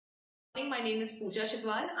My name is Pooja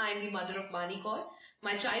Chitwal. I am the mother of Bani Kaur.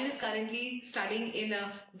 My child is currently studying in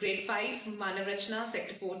grade 5, Manav Rachna,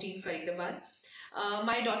 Sector 14, Faridabad.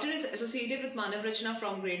 My daughter is associated with Manav Rachna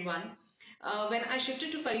from grade 1. When I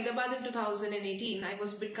shifted to Faridabad in 2018, I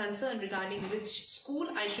was a bit concerned regarding which school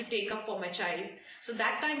I should take up for my child. So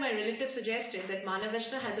that time my relative suggested that Manav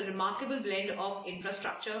Rachna has a remarkable blend of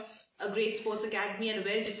infrastructure, a great sports academy and a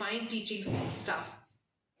well-defined teaching staff.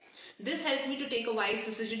 This helped me to take a wise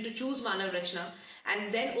decision to choose Manav Rachna,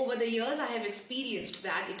 and then over the years I have experienced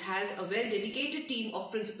that it has a well-dedicated team of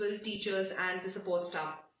principal, teachers and the support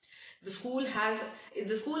staff. The school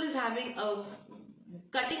is having a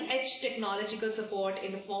cutting-edge technological support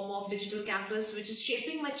in the form of digital campus, which is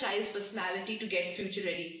shaping my child's personality to get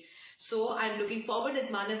future-ready. So I'm looking forward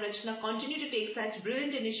that Manav Rachna continue to take such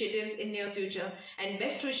brilliant initiatives in near future, and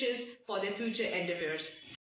best wishes for their future endeavors.